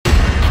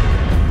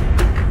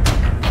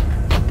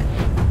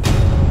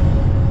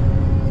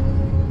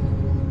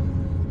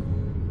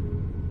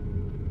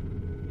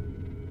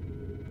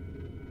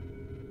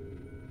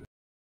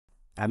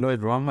Hello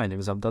everyone, my name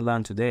is Abdullah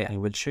and today I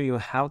will show you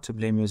how to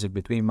play music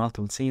between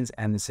multiple scenes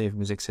and the save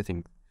music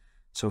setting.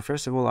 So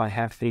first of all, I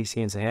have three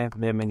scenes. I have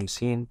main menu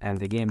scene and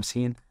the game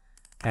scene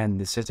and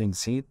the setting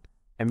scene.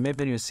 In main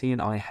menu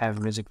scene, I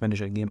have music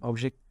manager game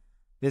object.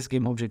 This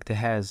game object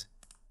has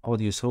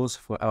audio source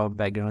for our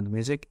background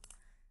music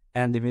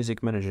and the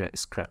music manager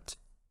script.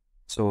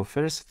 So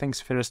first things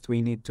first,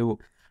 we need to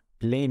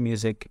play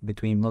music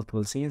between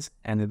multiple scenes,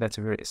 and that's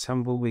very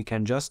simple. We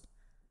can just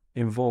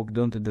invoke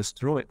don't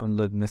destroy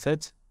onload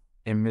method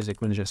in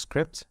music manager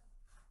script.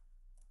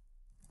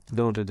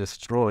 Don't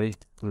destroy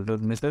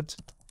onload method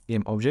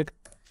game object,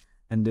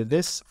 and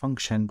this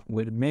function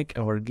will make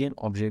our game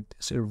object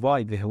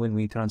survive when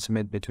we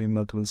transmit between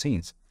multiple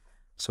scenes.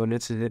 So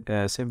let's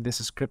save this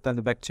script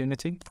and back to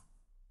Unity,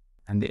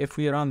 and if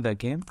we run the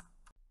game,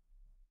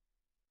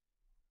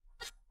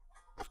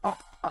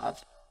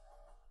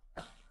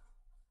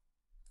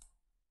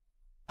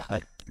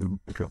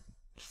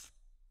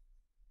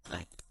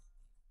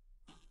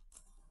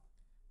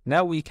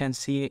 now we can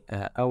see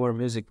our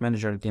music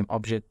manager game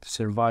object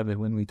survive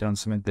when we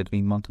transmit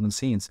between multiple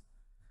scenes.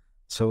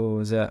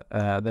 So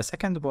the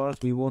second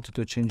part, we wanted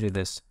to change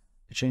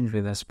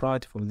the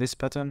sprite for this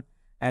button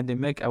and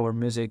make our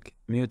music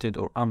muted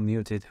or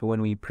unmuted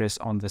when we press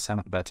on the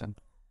sound button.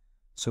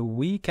 So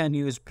we can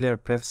use player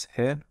prefs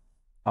here.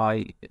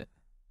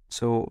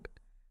 So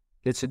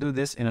let's do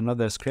this in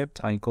another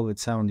script. I call it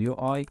sound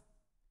UI.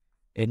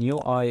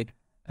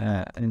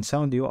 In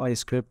sound UI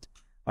script,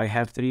 I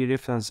have three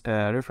reference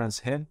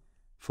here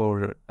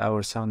for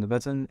our sound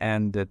button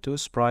and two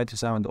sprite,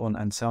 sound on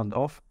and sound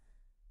off,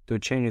 to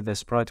change the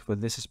sprite for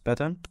this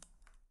button.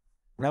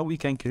 Now we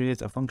can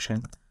create a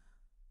function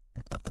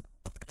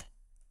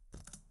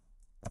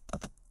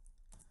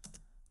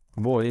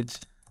void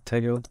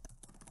toggle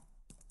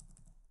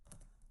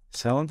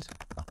sound,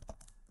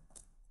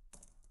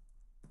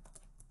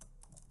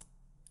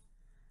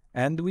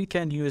 and we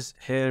can use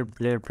here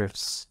player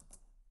prefs,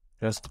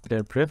 just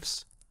player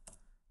prefs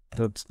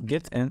dot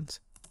get int.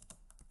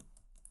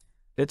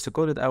 Let's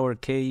call it our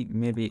K,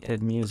 maybe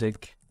add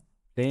music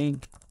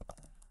playing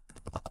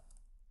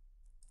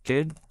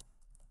kid,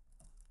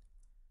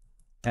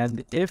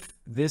 and if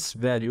this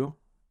value,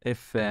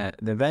 the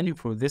value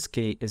for this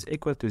K is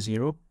equal to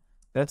 0,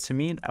 that's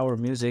mean our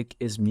music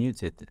is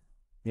muted.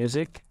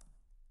 Music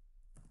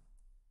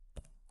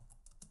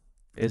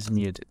is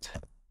muted.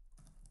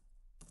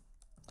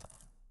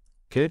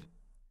 Good.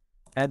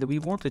 And we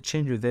want to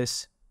change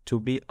this to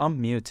be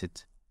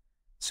unmuted.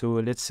 So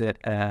let's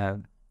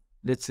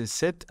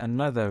set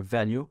another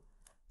value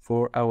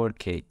for our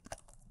K.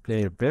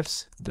 Player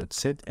prefs dot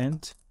set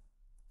int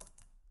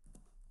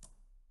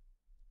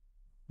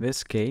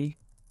this K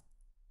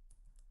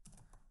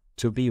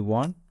to be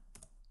 1,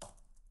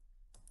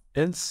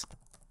 else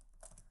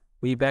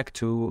we back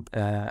to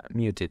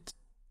muted.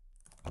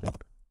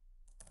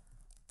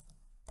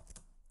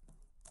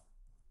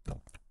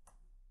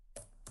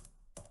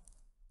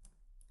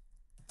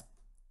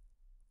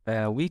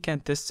 We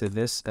can test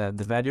this the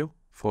value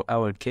for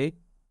our K.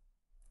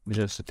 We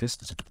just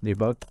test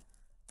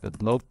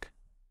debug.log.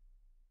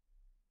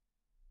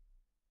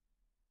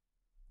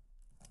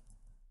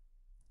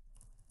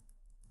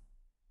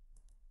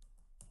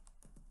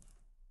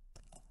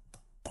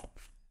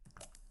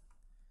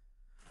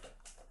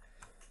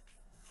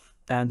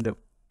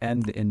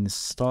 And in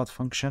start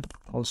function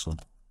also.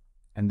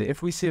 And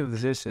if we save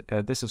this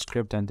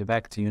script and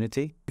back to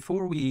Unity,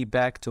 before we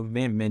back to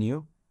main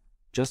menu,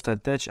 just I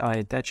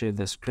attach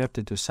the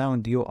script to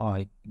sound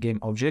UI game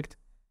object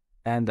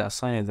and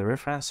assign the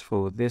reference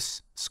for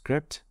this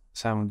script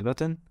sound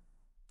button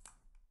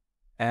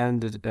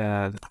and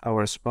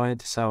our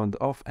sprite sound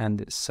off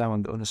and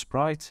sound on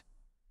sprite.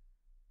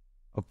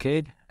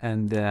 Okay,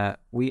 and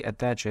we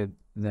attach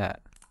the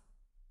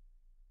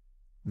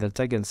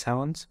toggle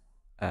sound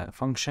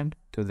function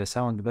to the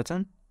sound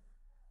button.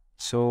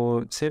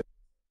 So save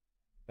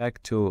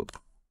back to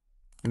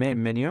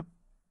main menu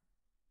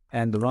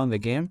and run the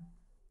game.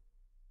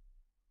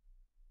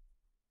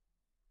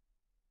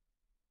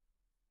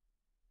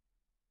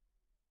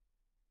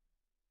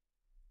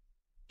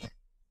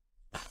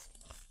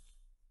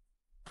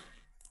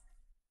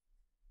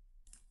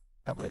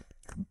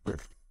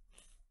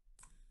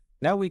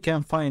 Now we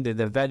can find that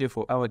the value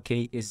for our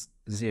K is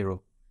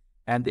 0.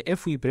 And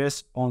if we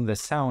press on the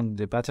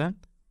sound button,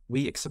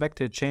 we expect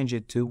to change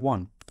it to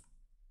 1.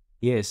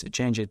 Yes,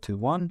 change it to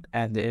 1.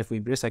 And if we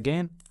press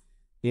again,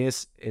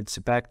 yes, it's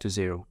back to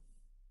 0.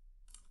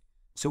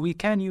 So we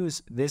can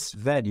use this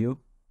value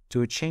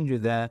to change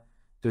to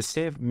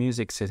save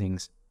music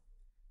settings.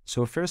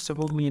 So first of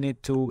all, we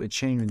need to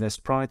change the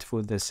sprite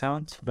for the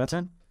sound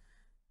button.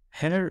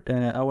 Here,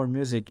 our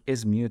music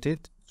is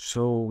muted,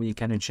 so we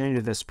can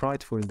change the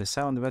sprite for the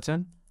sound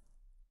button.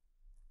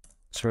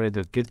 Sorry,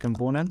 the git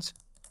component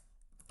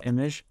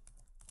image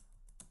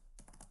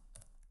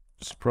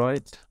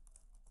sprite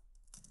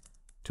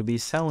to be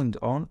sound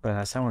on,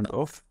 sound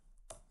off,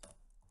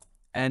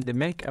 and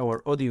make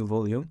our audio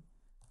volume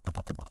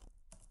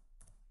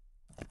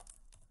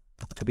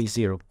to be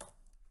 0.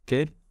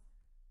 Okay,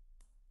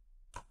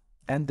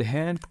 And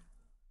here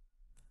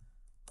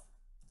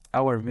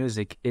our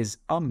music is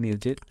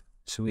unmuted,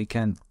 so we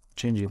can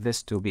change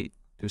this to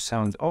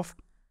sound off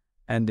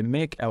and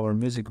make our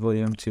music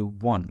volume to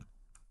 1.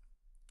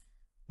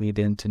 We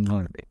didn't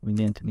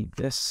need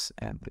this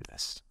and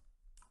this.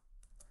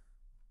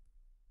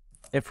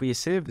 If we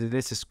save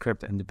this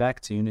script and back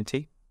to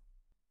Unity,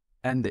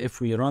 and if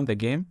we run the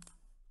game,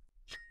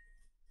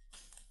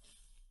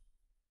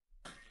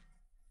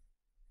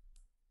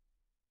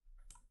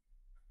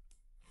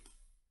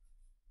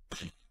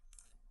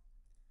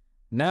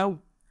 now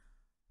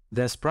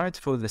the sprite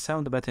for the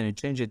sound button, you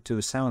change it to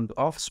sound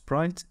off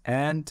sprite,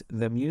 and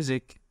the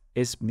music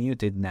is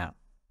muted now.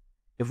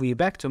 If we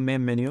back to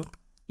main menu,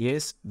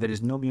 yes, there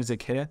is no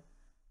music here.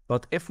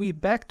 But if we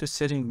back to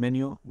setting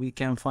menu, we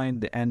can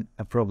find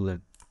a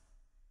problem.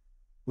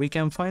 We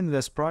can find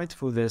the sprite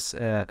for this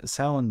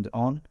sound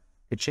on,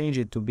 change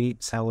it to be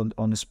sound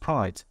on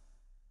sprite.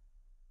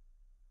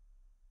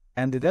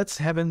 And that's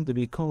happened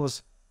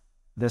because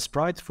the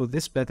sprite for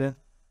this button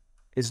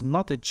is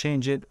not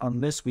changed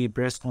unless we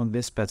press on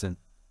this button.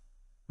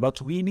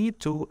 But we need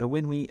to,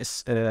 when we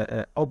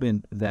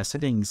open the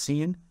settings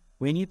scene,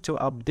 we need to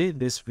update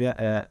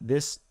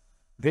this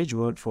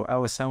visual for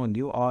our sound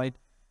UI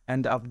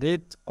and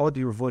update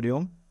audio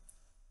volume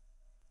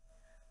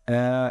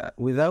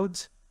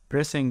without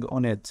pressing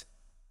on it.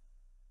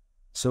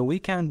 So we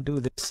can do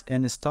this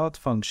in start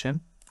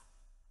function.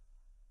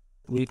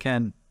 We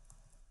can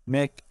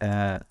make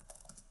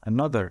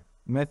another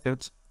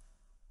method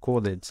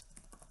called it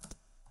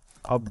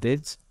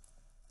update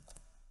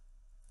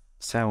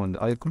sound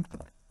icon.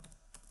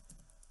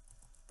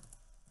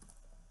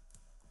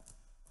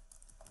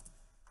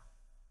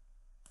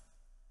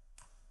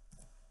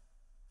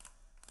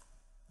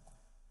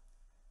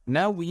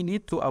 Now we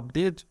need to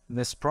update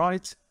the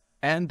sprite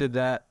and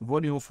the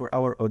volume for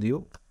our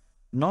audio,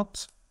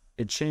 not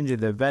change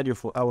the value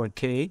for our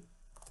K.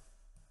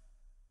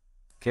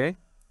 Okay.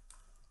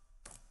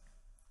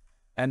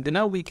 And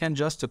now we can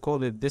just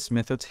call it this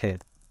method here,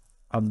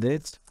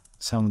 update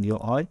sound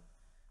UI.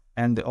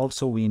 And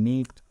also we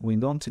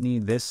don't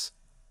need this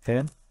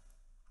here.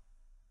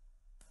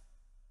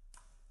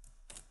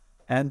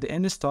 And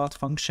in the start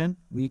function,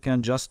 we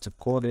can just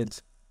call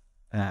it,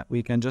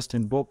 we can just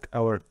invoke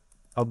our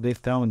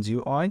update sound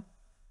UI,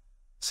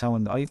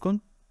 sound icon.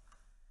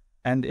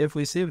 And if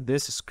we save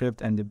this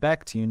script and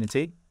back to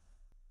Unity,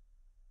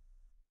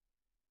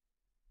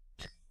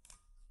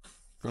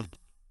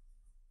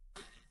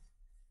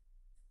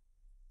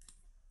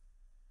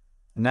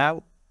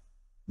 now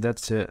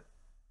that's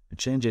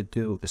change it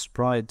to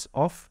sprite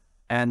off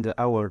and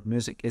our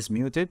music is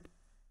muted.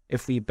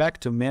 If we back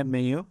to main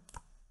menu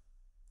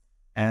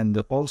and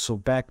also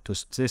back to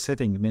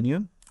setting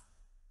menu,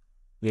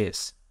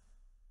 yes,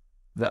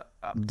 the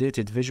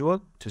updated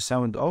visual to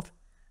sound off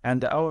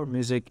and our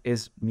music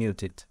is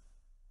muted.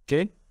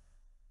 Okay.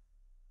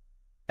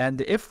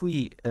 And if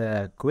we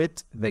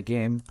quit the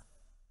game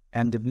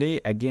and play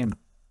a game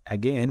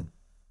again,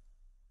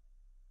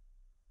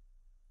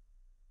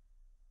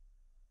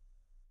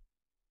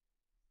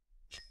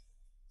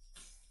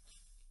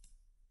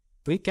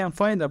 we can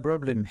find a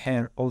problem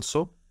here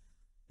also,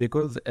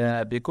 because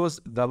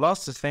the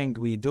last thing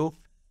we do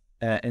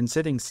in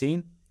setting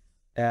scene,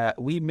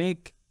 we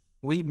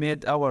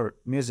made our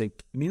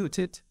music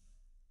muted,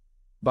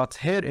 but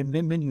here in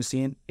the menu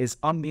scene is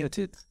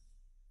unmuted.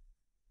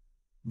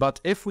 But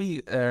if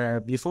we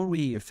before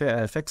we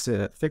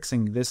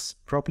fixing this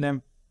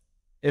problem,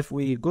 if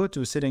we go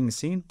to setting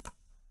scene,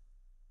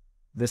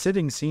 the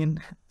setting scene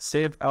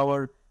save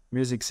our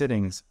music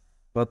settings,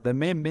 but the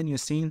main menu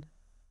scene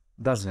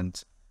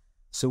doesn't.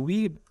 So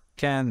we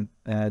can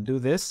do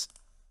this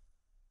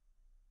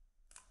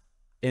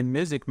in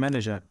Music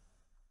Manager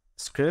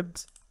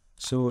script.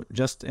 So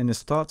just in the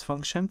start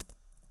function,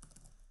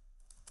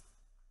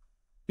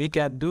 we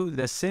can do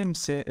the same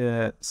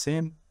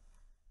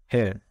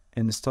here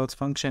in the start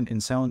function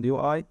in sound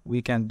UI.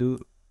 We can do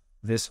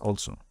this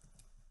also.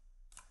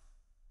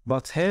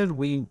 But here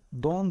we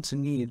don't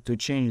need to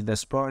change the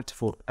sprite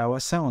for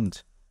our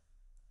sound.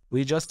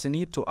 We just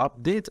need to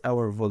update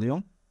our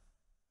volume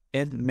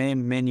in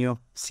main menu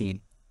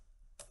scene.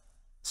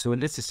 So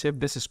let's save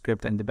this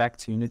script and back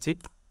to Unity.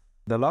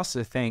 The last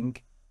thing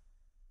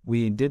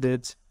we did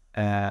it,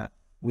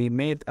 we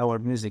made our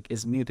music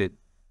is muted.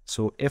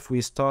 So if we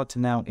start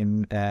now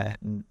in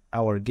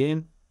our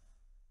game,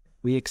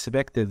 we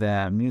expect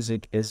the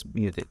music is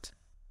muted.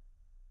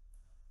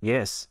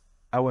 Yes,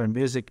 our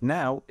music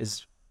now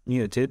is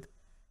muted.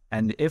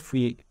 And if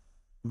we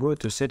go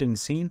to setting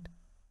scene,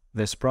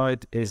 the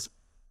sprite is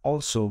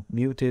also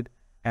muted,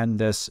 and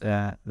this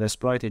the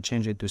sprite is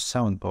changed to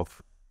sound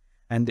off.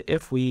 And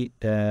if we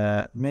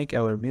make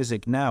our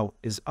music now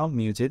is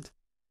unmuted,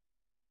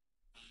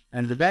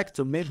 and back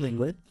to middling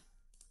with,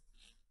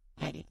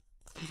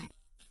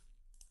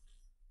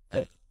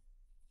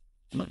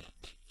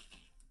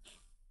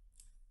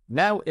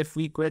 now if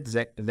we quit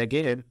the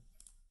game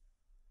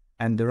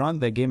and run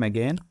the game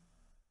again,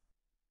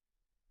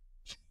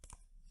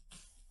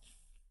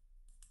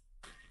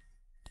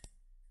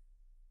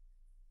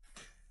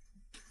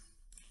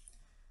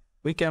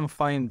 we can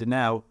find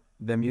now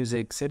the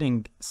music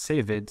setting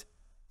saved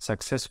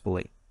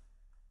successfully.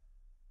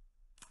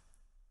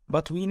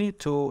 But we need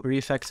to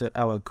refactor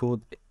our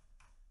code.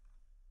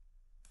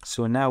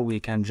 So now we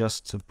can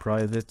just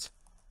private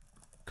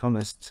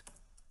const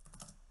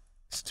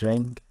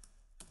string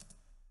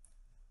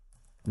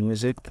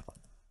music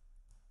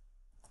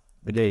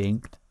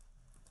playing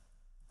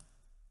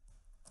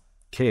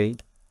k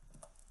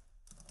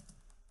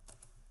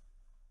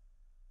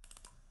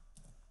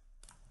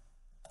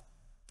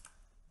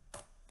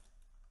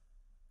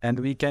and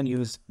we can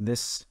use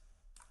this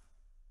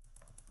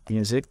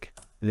music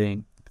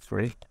playing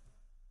 3.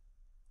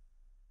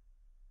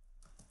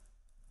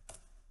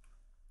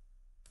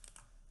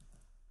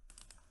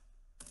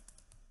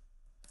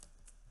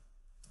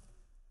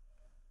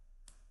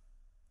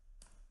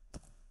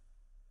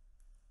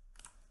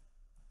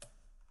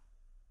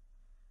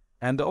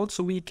 And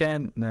also we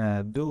can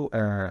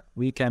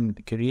we can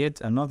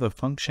create another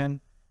function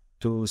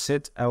to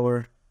set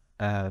our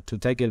to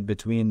toggle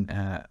between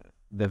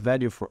the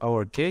value for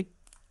our k.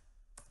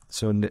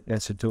 So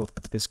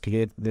let's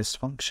create this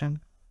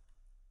function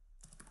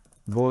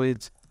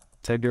void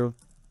toggle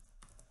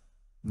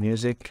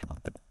music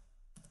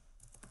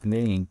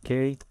playing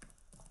k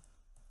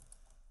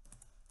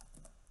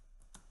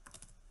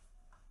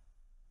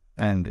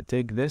and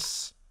take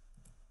this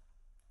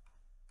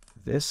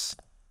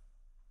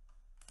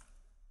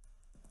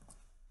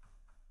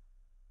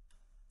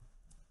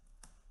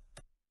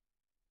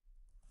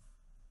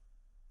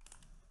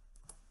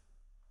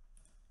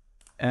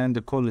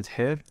and call it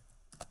here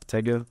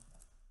toggle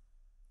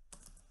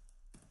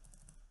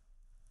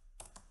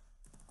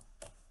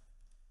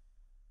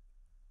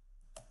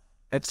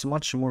it's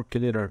much more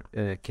clear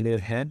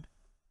head,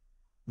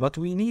 but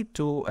we need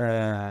to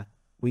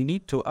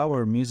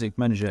our music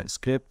manager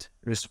script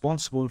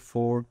responsible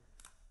for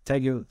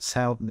toggle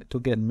sound to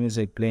get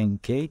music playing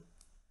k.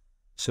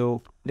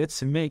 So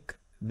let's make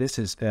this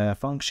is a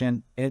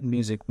function add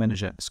music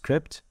manager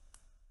script.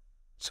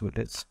 So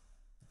let's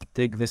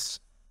take this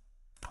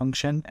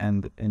function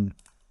and in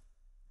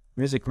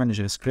music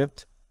manager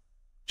script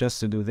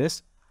just to do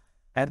this,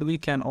 and we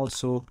can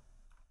also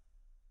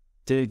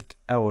take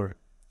our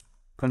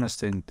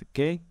constant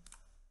k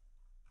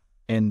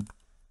in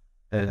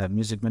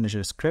music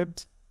manager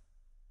script,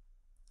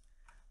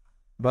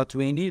 but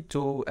we need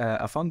to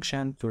a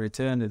function to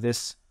return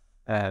this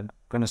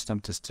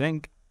constant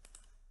string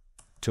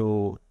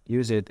to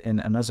use it in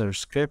another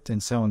script in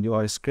Sound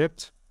UI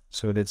script.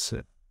 So let's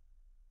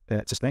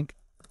string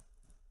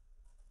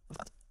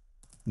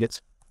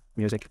get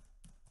music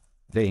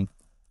playing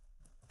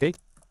k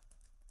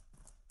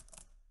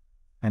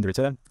and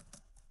return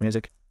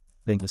music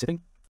playing setting.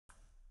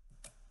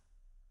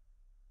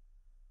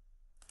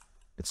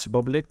 It's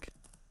public.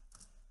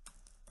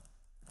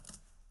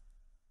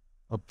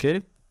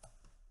 Okay.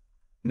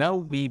 Now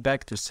we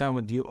back to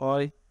Sound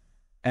UI,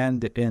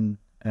 and in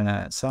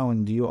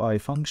Sound UI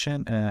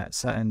function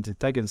and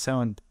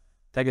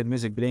tagged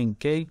music playing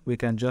k, we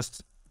can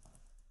just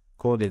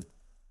call it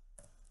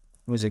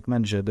music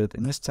manager dot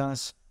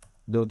instance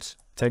dot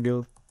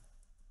toggle.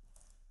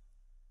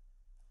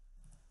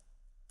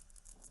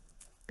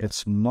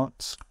 It's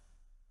not,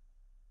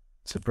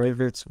 it's a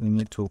private, we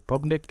need to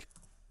public.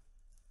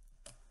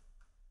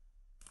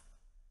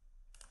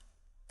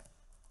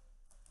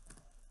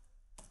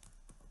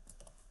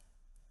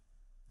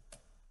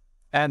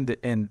 And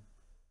in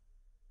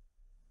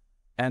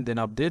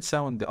update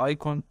sound the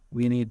icon,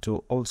 we need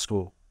to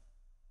also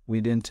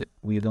we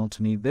don't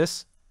need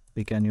this.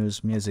 We can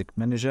use music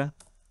manager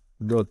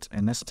dot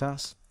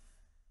instance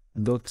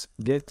dot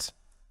get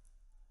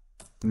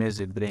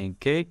music playing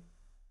k.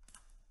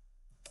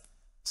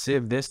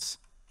 Save this.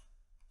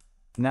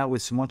 Now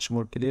it's much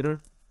more clearer.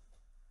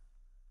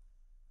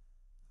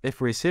 If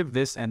we save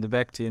this and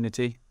back to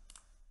Unity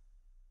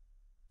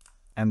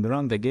and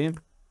run the game,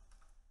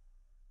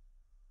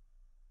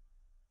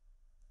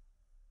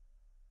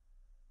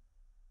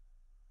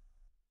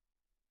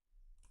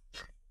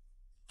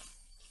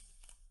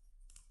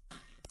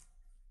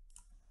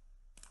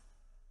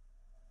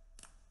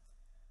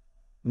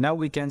 now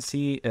we can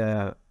see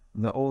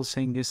the all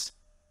things,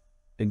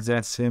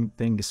 exact same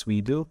things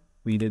we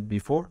did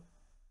before.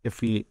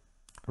 If we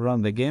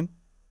run the game,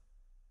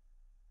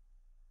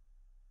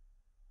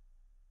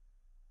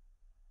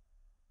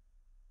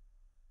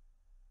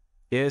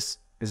 yes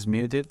is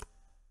muted,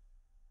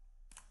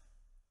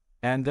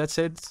 and that's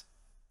it.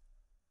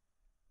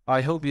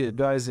 I hope you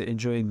guys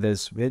enjoyed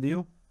this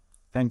video.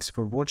 Thanks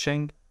for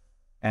watching,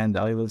 and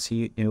I will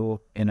see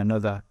you in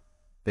another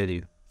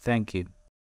video. Thank you.